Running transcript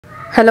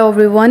Hello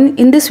everyone,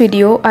 in this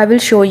video I will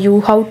show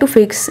you how to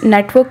fix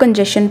network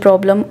congestion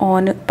problem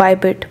on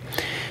Bybit.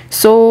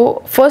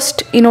 So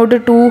first, in order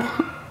to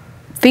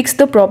fix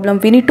the problem,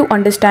 we need to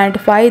understand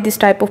why this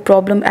type of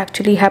problem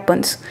actually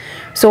happens.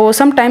 So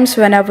sometimes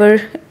whenever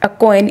a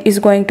coin is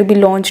going to be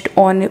launched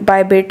on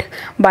Bybit,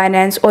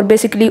 Binance, or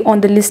basically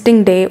on the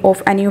listing day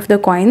of any of the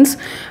coins,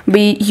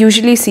 we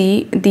usually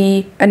see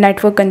the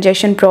network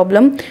congestion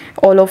problem.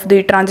 All of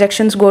the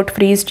transactions got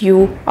freezed,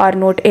 you are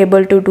not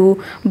able to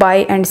do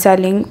buy and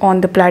selling on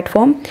the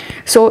platform.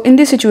 So in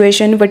this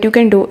situation, what you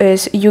can do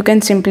is you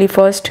can simply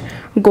first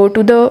go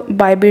to the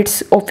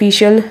Bybit's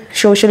official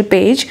social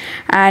page,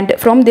 and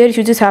from there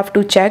you just have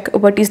to check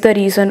what is the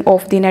reason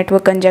of the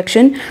network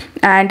congestion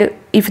and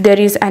if there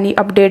is any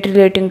update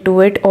relating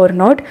to it or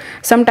not.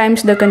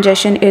 Sometimes the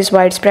congestion is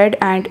widespread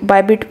and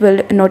Bybit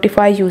will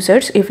notify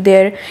users if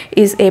there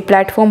is a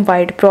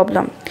platform-wide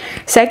problem.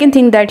 Second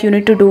thing that you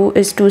need to do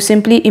is to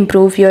simply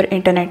improve your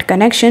internet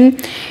connection.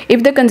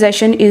 If the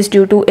congestion is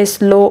due to a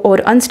slow or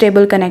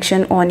unstable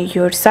connection on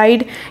your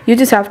side, you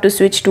just have to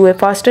switch to a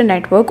faster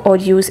network or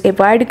use a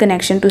wired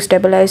connection to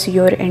stabilize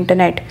your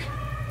internet.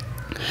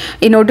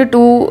 In order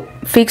to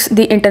fix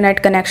the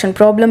internet connection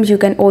problem, you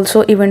can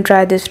also even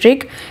try this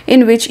trick,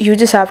 in which you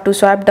just have to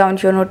swipe down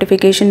your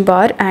notification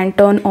bar and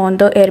turn on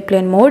the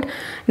airplane mode.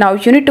 Now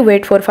you need to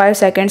wait for 5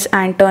 seconds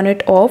and turn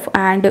it off,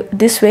 and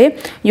this way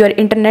your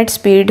internet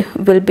speed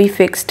will be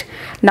fixed.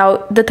 Now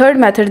the third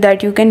method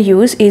that you can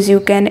use is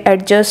you can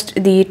adjust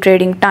the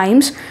trading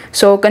times.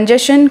 So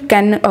congestion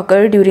can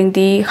occur during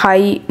the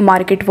high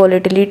market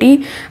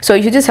volatility, so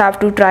you just have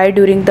to try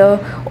during the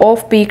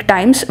off-peak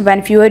times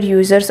when fewer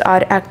users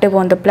are active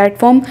on the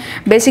platform.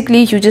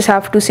 Basically you just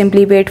have to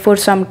simply wait for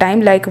some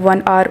time, like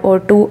 1 hour or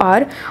 2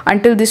 hours,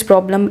 until this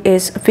problem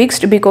is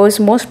fixed, because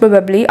most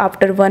probably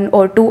after 1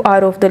 or 2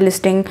 hours of the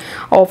listing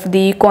of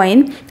the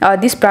coin,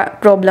 this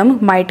problem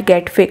might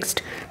get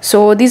fixed.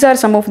 So these are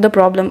some of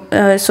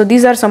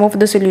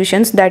the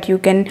solutions that you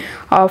can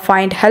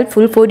find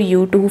helpful for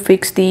you to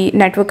fix the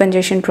network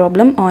congestion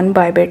problem on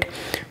Bybit.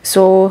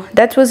 So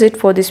that was it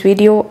for this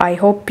video. I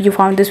hope you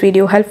found this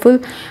video helpful.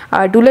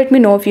 Do let me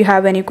know if you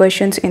have any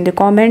questions in the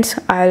comments.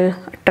 I'll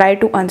try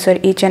to answer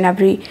each and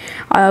every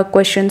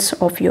questions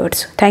of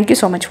yours. Thank you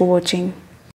so much for watching.